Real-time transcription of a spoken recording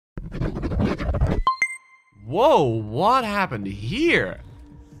Whoa, what happened here?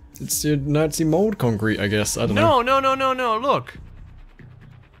 It's your Nazi mold concrete, I guess. I don't know. No, look.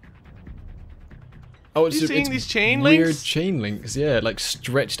 Oh, You seeing these chain weird links? chain links, yeah, like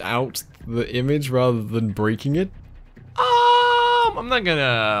stretched out the image rather than breaking it. I'm not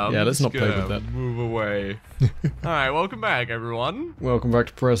gonna... Yeah, let's not play with that. Move away. Alright, welcome back, everyone. Welcome back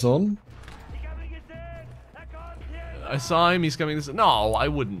to Press On. I saw him, he's coming this... No, I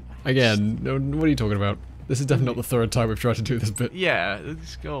wouldn't. Again, no, what are you talking about? This is definitely not the third time we've tried to do this bit. Yeah,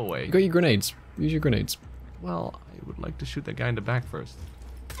 just go away. You got your grenades. Use your grenades. Well, I would like to shoot that guy in the back first.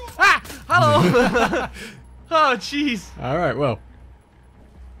 Ah! Hello! Oh, jeez. Alright, well.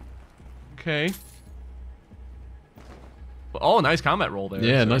 Okay. Oh, nice combat roll there.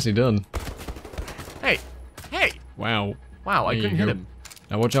 Yeah, nicely done. Hey! Hey! Wow. Wow, I There couldn't you hit go. him.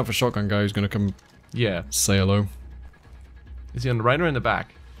 Now watch out for shotgun guy who's gonna come Yeah. say hello. Is he on the right or in the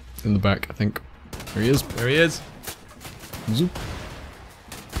back? In the back, I think. There he is. There he is. Zoop.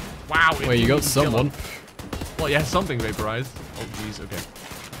 Wow. Wait, you got someone. Well, yeah, something vaporized. Oh, jeez. Okay.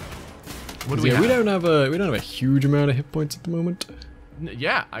 What do we Yeah, have? we don't have a huge amount of hit points at the moment.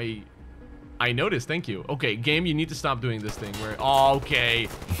 Yeah, I noticed. Thank you. Okay, game, you need to stop doing this thing where. Oh, okay,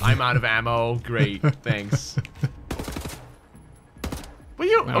 I'm out of ammo. Great. Thanks. But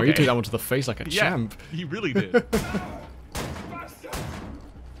you. Wow, okay. you took that one to the face like a champ. He really did.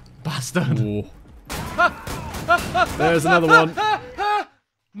 Bastard. Ooh. There's another one.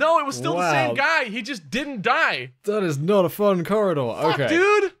 No, it was still the same Wow. guy. He just didn't die. That is not a fun corridor. Fuck, Okay,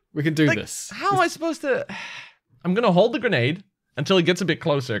 dude. we can do Like, this. how am I supposed to? I'm gonna hold the grenade until he gets a bit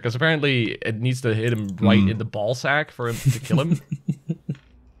closer, because apparently it needs to hit him right in the ball sack for him to kill him.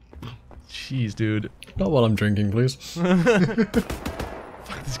 Jeez, dude. Not while I'm drinking, please.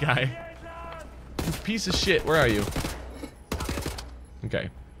 Fuck this guy. You piece of shit. Where are you? Okay.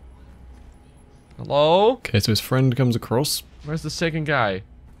 Hello? Okay, so his friend comes across. Where's the second guy?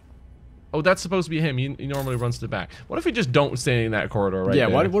 Oh, that's supposed to be him. He normally runs to the back. What if we just don't stay in that corridor right Yeah,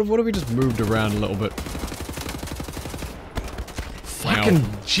 there? what if we just moved around a little bit? Fucking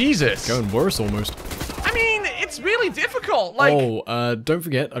Jesus. Going worse almost. I mean, it's really difficult. Like, Oh, don't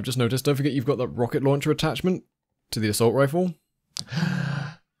forget, I've just noticed, don't forget you've got that rocket launcher attachment to the assault rifle.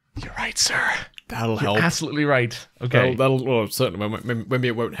 you're right, sir. That'll You're help. absolutely right. Okay. Well, certainly, maybe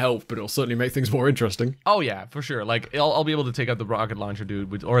it won't help, but it'll certainly make things more interesting. Oh yeah, for sure. Like I'll be able to take out the rocket launcher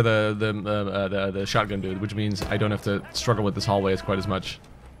dude, or the shotgun dude, which means I don't have to struggle with this hallway as quite as much.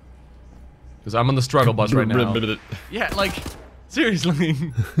 Because I'm on the struggle bus right now. Yeah, like seriously,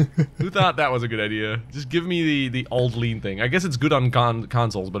 who thought that was a good idea? Just give me the old lean thing. I guess it's good on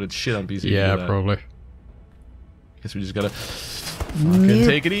consoles, but it's shit on PC. Yeah, probably. Guess we just gotta fucking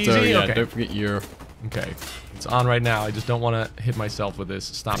take it easy. So, yeah, okay. don't forget your... Okay. It's on right now. I just don't want to hit myself with this.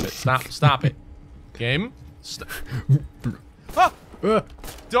 Stop it. Stop it. Game? Ah!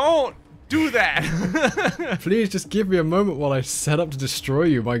 Don't do that. Please just give me a moment while I set up to destroy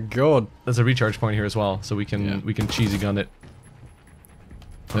you, my god. There's a recharge point here as well, so we can cheesy gun it.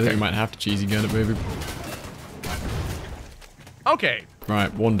 I think we might have to cheesy gun it, maybe. Okay.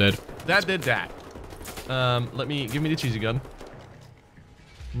 Right, one dead. That did that. Give me the cheesy gun.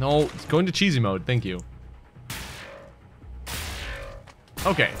 No, it's going to cheesy mode. Thank you.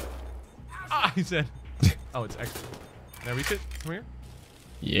 Okay. Ah, he said. Oh, it's extra. Can I reach it? Come here.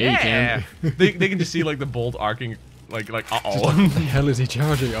 Yeah, you can. they can just see like the bolt arcing, like uh-oh. What the hell is he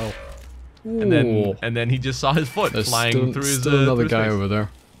charging? Oh. And then he just saw his foot There's flying through his still another through his guy face. over there.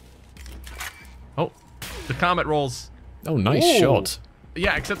 Oh, the comet rolls. Oh, nice Ooh. shot.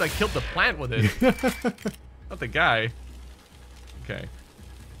 Yeah, except I killed the plant with it. Not the guy. Okay.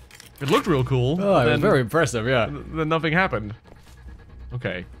 It looked real cool. Oh, it was then, very impressive, yeah. then nothing happened.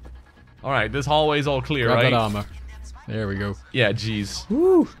 Okay. Alright, this hallway's all clear, Grab right? that armor. There we go. Yeah, jeez.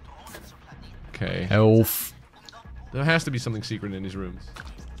 Woo. Okay. Health. There has to be something secret in these rooms.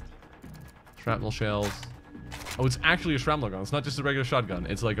 Shrapnel shells. Oh, it's actually a shrapnel gun. It's not just a regular shotgun.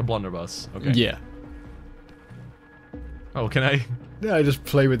 It's like a blunderbuss. Okay. Yeah. Oh, can I? Yeah, I just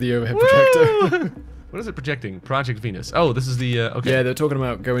play with the overhead projector. What is it projecting? Project Venus. Oh, this is the, okay. Yeah, they're talking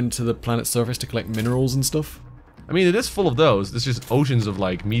about going to the planet's surface to collect minerals and stuff. I mean, it is full of those. There's just oceans of,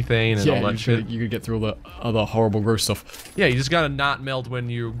 like, methane and all that shit. You could get through all the other horrible, gross stuff. Yeah, you just gotta not melt when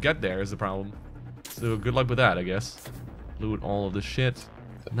you get there is the problem. So good luck with that, I guess. Loot all of the shit.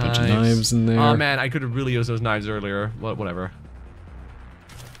 A bunch of knives in there. Oh man, I could have really used those knives earlier. Whatever.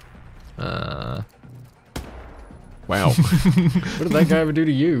 Wow. What did that guy ever do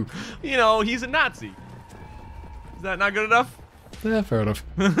to you? You know, he's a Nazi. Is that not good enough? Yeah, fair enough.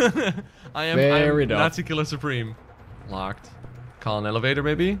 I'm Fair enough. Nazi Killer Supreme. Locked. Call an elevator,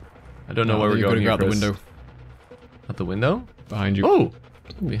 maybe? I don't know where Oh, we're you going gotta here, go out the Chris. window. Out the window? Behind you. Oh!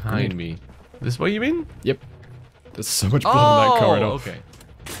 Behind me. This way, you mean? Yep. There's so much blood in that corridor. Okay.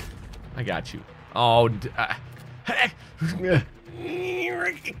 I got you. Oh,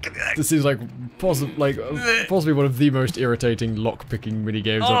 This seems like possibly one of the most irritating lock-picking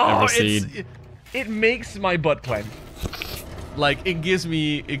minigames I've ever seen. It makes my butt clench. Like, it gives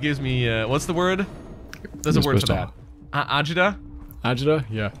me, what's the word? There's a word for that. Agita? Agita?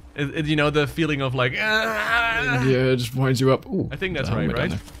 Yeah. You know, the feeling of like, Yeah, it just winds you up. Ooh, I think that's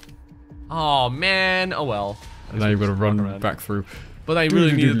right? Oh, man. Oh, well. And now you've got to run back through. But I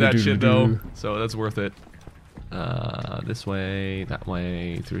really needed that shit, though. So that's worth it. This way, that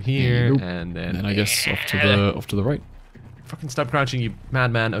way, through here, and then... And I guess off to the right. Fucking stop crouching, you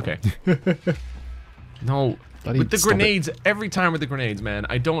madman. Okay. No. With the grenades, every time with the grenades, man.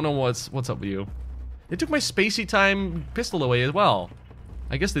 I don't know what's up with you. They took my spacey time pistol away as well.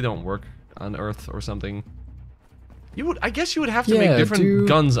 I guess they don't work on Earth or something. I guess you would have to make different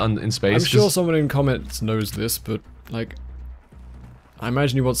guns in space. I'm sure someone in comments knows this, but like, I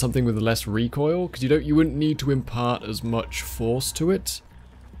imagine you want something with less recoil because you wouldn't need to impart as much force to it.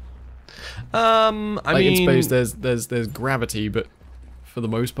 I mean, in space, there's gravity, but for the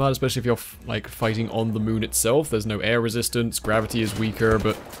most part, especially if you're like fighting on the moon itself, there's no air resistance. Gravity is weaker,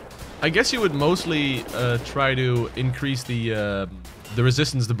 but I guess you would mostly try to increase the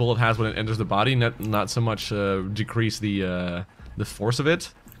resistance the bullet has when it enters the body, not so much decrease the force of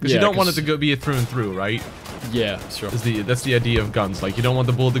it. Because you don't want it to be through and through, right? Yeah, sure. That's the idea of guns. Like, you don't want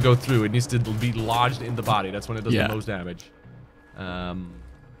the bullet to go through. It needs to be lodged in the body. That's when it does the most damage.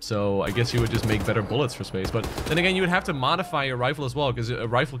 So I guess you would just make better bullets for space. But then again, you would have to modify your rifle as well, because a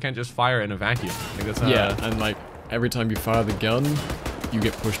rifle can't just fire in a vacuum. Like, that's and like every time you fire the gun, you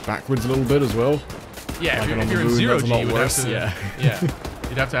get pushed backwards a little bit as well. Yeah, like if you're in zero G, you would have to. Yeah.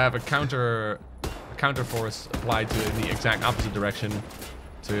 You'd have to have a counter force applied to in the exact opposite direction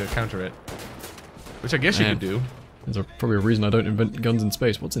to counter it, which I guess you could do. There's probably a reason I don't invent guns in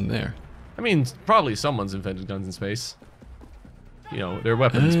space. What's in there? I mean, probably someone's invented guns in space. You know, they're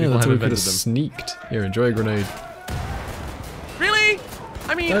weapons. People have invented them. Sneaked. Here, enjoy a grenade. Really?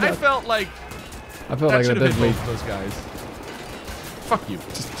 I mean, I felt like that should have been both of those guys. Fuck you.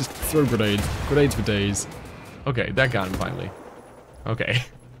 Just throw grenades. Grenades for days. Okay, that got him finally. Okay.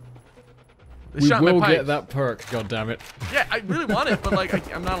 We will get that perk, goddammit. Yeah, I really want it, but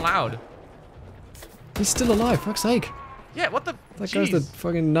like, I'm not allowed. He's still alive, fuck's sake. Yeah, what the? That guy's the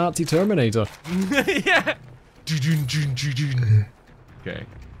fucking Nazi Terminator. Yeah. Okay.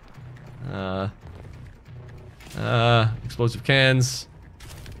 Explosive cans.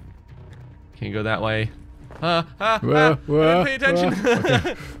 Can't go that way. I didn't pay attention.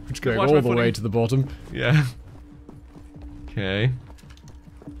 Okay. We're just going all the way to the bottom. Yeah. Okay.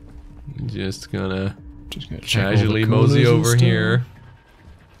 Just gonna casually mosey over here.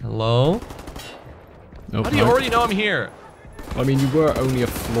 Hello? Nope, How do you already know I'm here? I mean, you were only a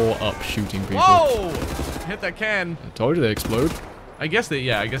floor up shooting people. Whoa! Hit that can. I told you they explode. I guess they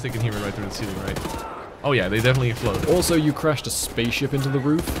can hear me right through the ceiling, right? Oh yeah, they definitely explode. Also, you crashed a spaceship into the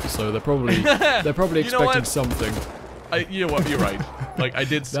roof, so they're probably expecting something. You know what? You're right. Like I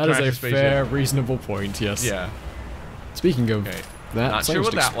did. That is a fair, reasonable point. Yes. Yeah. Speaking of that, something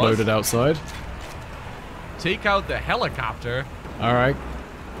just exploded outside. Take out the helicopter. All right.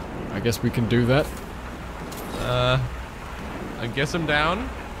 I guess we can do that. I guess I'm down.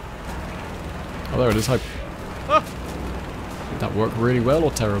 Oh, there it is. Did that work really well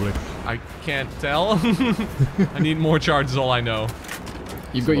or terribly? I can't tell. I need more charges, all I know.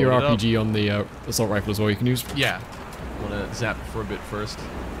 You've got your RPG on the assault rifle as well. You can use. Yeah. I want to zap it for a bit first.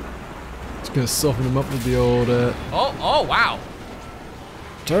 Just gonna soften them up with the old. Oh wow.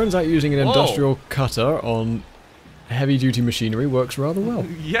 Turns out using an industrial cutter on heavy-duty machinery works rather well.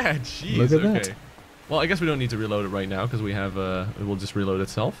 Yeah, jeez. Look at that. Well, I guess we don't need to reload it right now because we have. It will just reload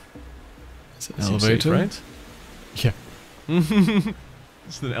itself. It's an elevator, safe, right? Yeah.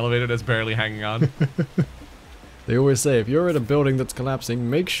 It's an elevator that's barely hanging on. They always say, if you're in a building that's collapsing,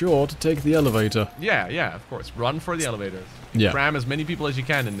 make sure to take the elevator. Yeah, of course. Run for the elevators. Yeah. Cram as many people as you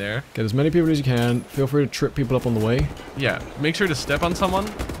can in there. Get as many people as you can. Feel free to trip people up on the way. Yeah. Make sure to step on someone.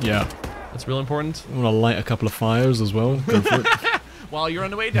 Yeah. That's real important. I want to light a couple of fires as well. Go for it. While you're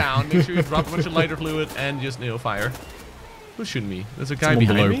on the way down, make sure you drop a bunch of lighter fluid and just, fire. Who's shooting me? There's a guy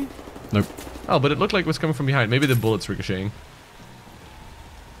behind me? Nope. Oh, but it looked like it was coming from behind. Maybe the bullet's ricocheting.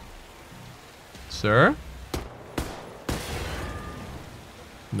 Sir?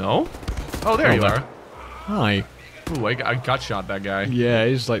 No? Oh, there you are. Hi. Ooh, I got shot, that guy. Yeah,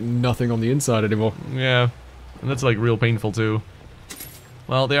 he's like nothing on the inside anymore. Yeah. And that's like real painful too.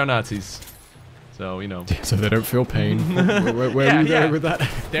 Well, they are Nazis. So, you know. So they don't feel pain. Where are you there with that?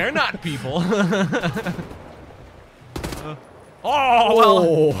 They're not people. Oh,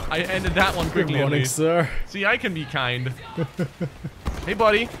 well, I ended that one quickly. Good morning, sir. See, I can be kind. Hey,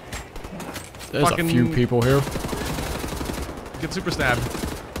 buddy. There's a few people here. Get super stabbed.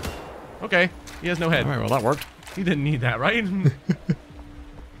 Okay, he has no head. Alright, well that worked. He didn't need that, right? That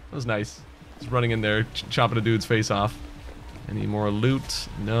was nice. Just running in there, chopping a dude's face off. Any more loot?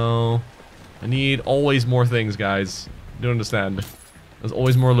 No. I need always more things, guys. You don't understand. There's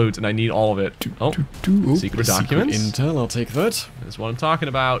always more loot, and I need all of it. Oh, secret documents. Secret intel, I'll take that. That's what I'm talking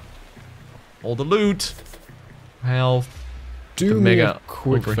about. All the loot. Health. Do me a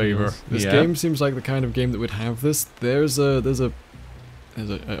quick favor. This game seems like the kind of game that would have this. There's a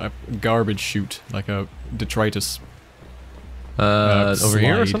garbage chute, like a detritus. Over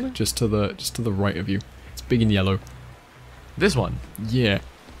here or something? Just to the right of you. It's big and yellow. This one? Yeah.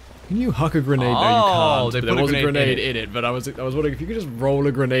 Can you huck a grenade? Oh, no, you can't. There was a grenade in it, but I was wondering if you could just roll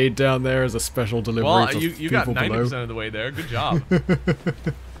a grenade down there as a special delivery. Well, you got 90% of the way there. Good job.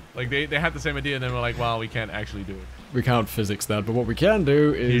 Like they had the same idea, and then we're like, well, we can't actually do it. We can't physics that, but what we can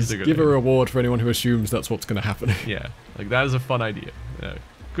do is give a reward for anyone who assumes that's what's going to happen. Yeah, like that is a fun idea. Yeah,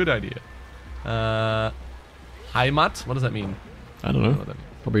 good idea. Heimat? What does that mean? I don't know.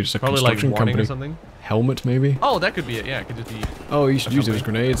 Probably just a construction like company or something. Helmet, maybe? Oh, that could be it. Yeah, it could just be... Oh, you should use those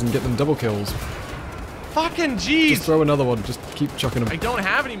grenades and get them double kills. Fucking jeez! Just throw another one. Just keep chucking them. I don't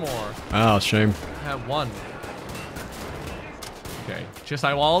have any more. Ah, shame. I have one. Okay. Chest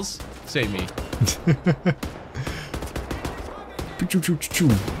high walls, save me.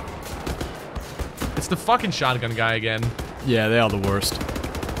 It's the fucking shotgun guy again. Yeah, they are the worst.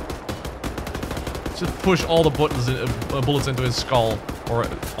 Just push all the bullets into his skull, or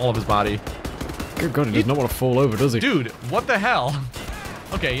all of his body. Good God, he does not want to fall over, does he? Dude, what the hell?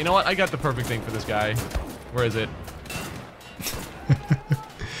 Okay, you know what? I got the perfect thing for this guy. Where is it?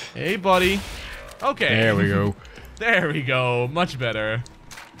 Hey, buddy. Okay. There we go. There we go. Much better.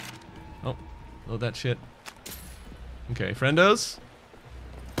 Oh, load that shit. Okay, friendos.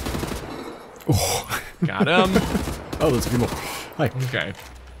 Oh. Got him. Oh, there's a few more. Hi. Okay.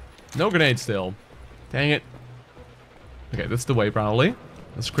 No grenades still. Dang it. Okay, that's the way, probably.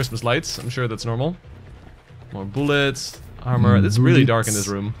 That's Christmas lights. I'm sure that's normal. More bullets. Armor. It's really dark in this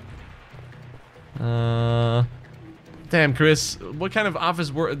room. Damn, Chris. What kind of office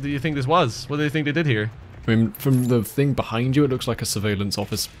do you think this was? What do you think they did here? I mean, from the thing behind you, it looks like a surveillance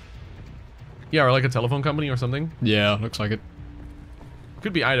office. Yeah, or like a telephone company or something. Yeah, looks like it.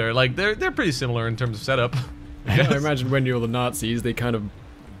 Could be either. Like, they're pretty similar in terms of setup. I imagine when you're the Nazis, they kind of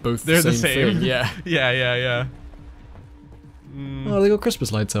both they're the same thing. Yeah. Yeah. Oh, they got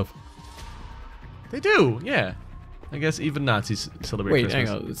Christmas lights up. They do, yeah. I guess even Nazis celebrate Christmas. Wait,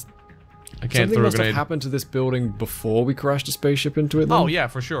 hang on. I can't Something throw a must grenade. have happened to this building before we crashed a spaceship into it, then? Oh, yeah,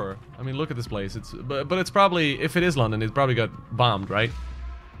 for sure. I mean, look at this place. But it's probably, if it is London, it probably got bombed, right?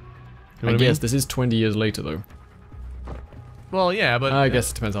 You know I guess this is 20 years later, though. Well, yeah, but... I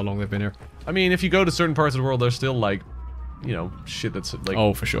guess it depends how long they've been here. I mean, if you go to certain parts of the world, there's still, like, you know, shit that's, like...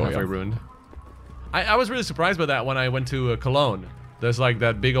 Oh, for sure, halfway ruined. I was really surprised by that when I went to Cologne. There's, like,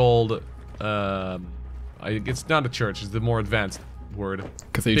 that big old... it's not a church, it's the more advanced word.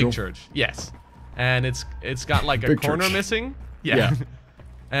 Cathedral? Big church, yes. And it's got, like, a corner missing. Yeah.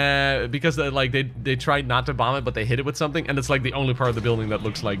 Because they tried not to bomb it, but they hit it with something, and it's like the only part of the building that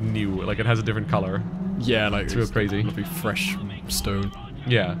looks like new, like it has a different color. Yeah, like it's real crazy. Lovely fresh stone.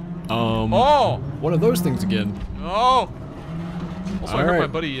 Yeah. Oh, one of those things again. Oh. Also, I heard my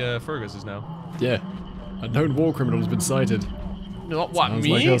buddy Fergus is now. Yeah, a known war criminal has been sighted. No, what, Sounds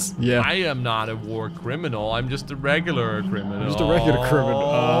me? like us. Yeah. I am not a war criminal. I'm just a regular criminal. Just a regular criminal.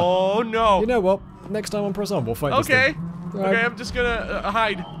 Oh no. You know what? Next time on Press On, we'll fight this thing. Okay, I'm just gonna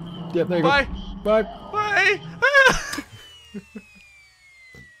hide. Yeah, there you Bye. go. Bye. Bye.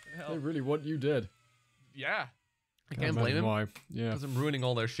 They really want you dead. Yeah. I can't blame him. Why? Yeah. Because I'm ruining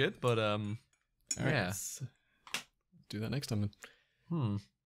all their shit, but All right, yeah. let's do that next time then.